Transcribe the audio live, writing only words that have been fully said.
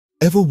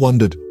Ever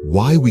wondered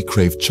why we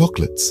crave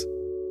chocolates?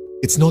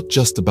 It's not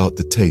just about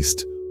the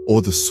taste or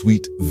the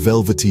sweet,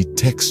 velvety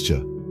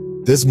texture.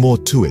 There's more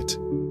to it.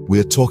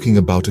 We're talking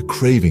about a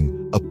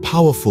craving, a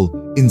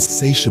powerful,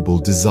 insatiable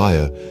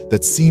desire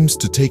that seems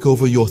to take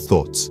over your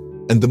thoughts.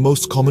 And the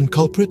most common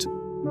culprit?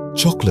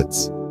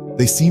 Chocolates.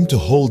 They seem to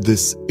hold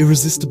this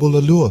irresistible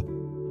allure.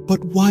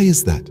 But why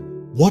is that?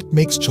 What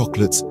makes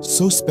chocolates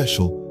so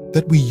special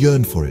that we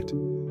yearn for it?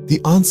 The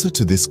answer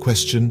to this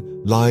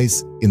question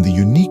lies in the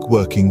unique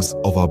workings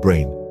of our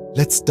brain.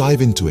 Let's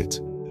dive into it.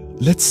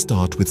 Let's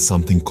start with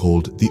something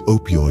called the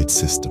opioid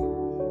system.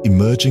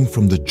 Emerging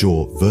from the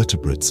jaw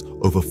vertebrates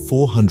over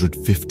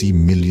 450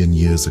 million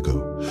years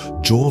ago.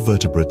 Jaw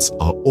vertebrates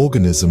are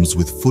organisms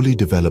with fully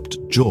developed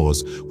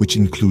jaws, which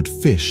include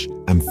fish,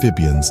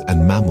 amphibians,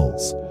 and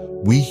mammals.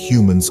 We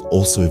humans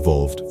also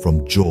evolved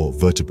from jaw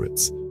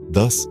vertebrates.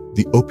 Thus,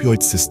 the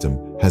opioid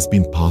system has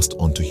been passed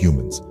on to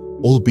humans,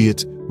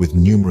 albeit with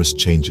numerous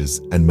changes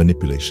and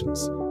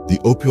manipulations.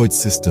 The opioid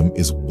system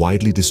is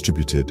widely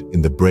distributed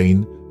in the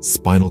brain,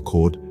 spinal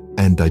cord,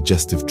 and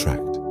digestive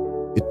tract.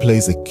 It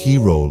plays a key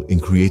role in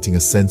creating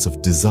a sense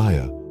of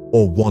desire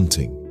or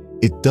wanting.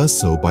 It does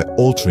so by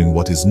altering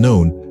what is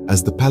known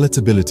as the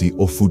palatability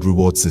or food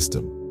reward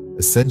system,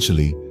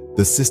 essentially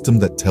the system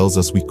that tells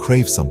us we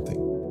crave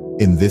something.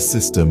 In this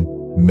system,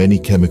 many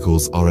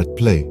chemicals are at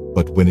play,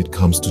 but when it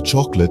comes to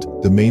chocolate,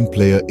 the main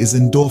player is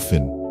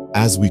endorphin.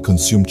 As we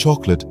consume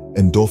chocolate,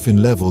 endorphin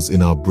levels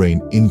in our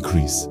brain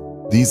increase.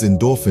 These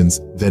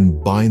endorphins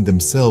then bind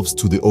themselves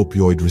to the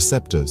opioid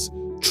receptors,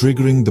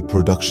 triggering the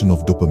production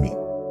of dopamine,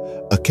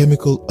 a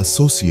chemical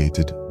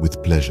associated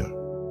with pleasure.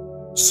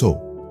 So,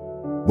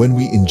 when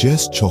we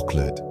ingest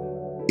chocolate,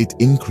 it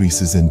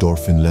increases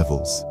endorphin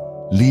levels,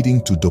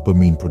 leading to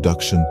dopamine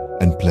production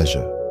and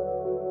pleasure.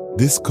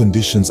 This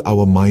conditions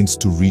our minds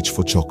to reach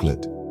for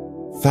chocolate.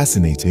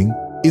 Fascinating,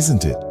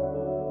 isn't it?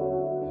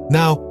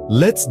 Now,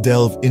 let's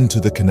delve into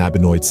the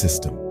cannabinoid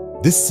system.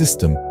 This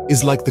system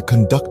is like the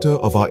conductor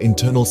of our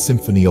internal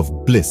symphony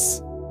of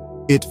bliss.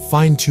 It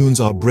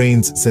fine-tunes our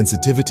brain's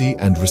sensitivity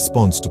and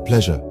response to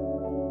pleasure.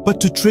 But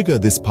to trigger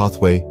this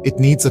pathway, it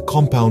needs a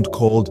compound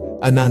called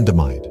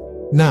anandamide.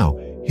 Now,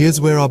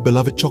 here's where our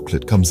beloved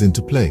chocolate comes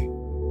into play.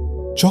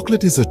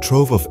 Chocolate is a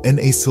trove of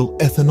N-acyl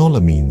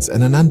ethanolamines,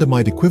 an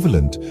anandamide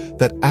equivalent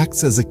that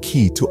acts as a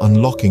key to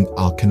unlocking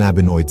our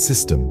cannabinoid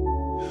system.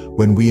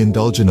 When we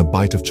indulge in a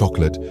bite of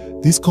chocolate,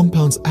 these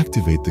compounds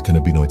activate the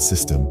cannabinoid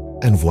system,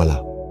 and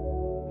voila!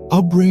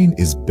 Our brain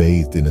is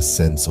bathed in a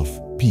sense of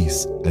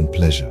peace and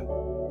pleasure.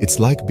 It's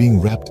like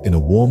being wrapped in a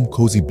warm,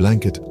 cozy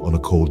blanket on a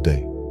cold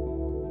day.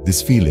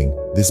 This feeling,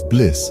 this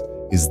bliss,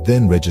 is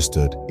then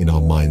registered in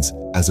our minds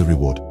as a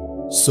reward.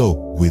 So,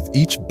 with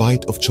each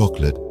bite of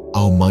chocolate,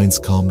 our minds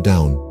calm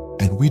down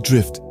and we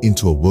drift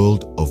into a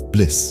world of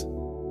bliss.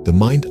 The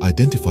mind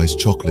identifies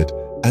chocolate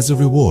as a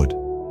reward,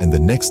 and the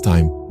next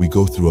time we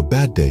go through a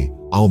bad day,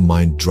 our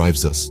mind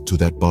drives us to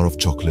that bar of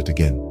chocolate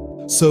again.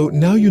 So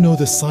now you know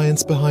the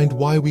science behind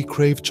why we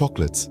crave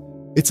chocolates.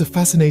 It's a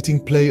fascinating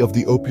play of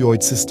the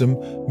opioid system,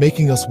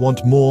 making us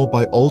want more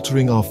by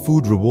altering our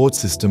food reward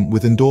system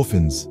with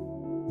endorphins.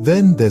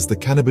 Then there's the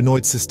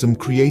cannabinoid system,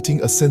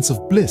 creating a sense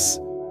of bliss,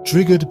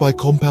 triggered by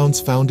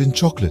compounds found in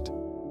chocolate.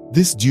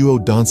 This duo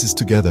dances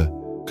together,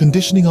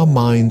 conditioning our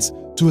minds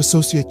to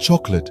associate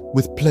chocolate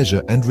with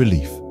pleasure and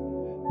relief.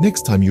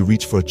 Next time you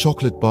reach for a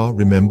chocolate bar,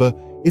 remember,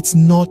 it's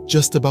not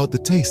just about the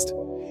taste.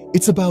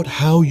 It's about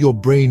how your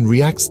brain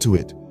reacts to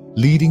it,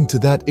 leading to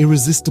that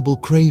irresistible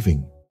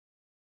craving.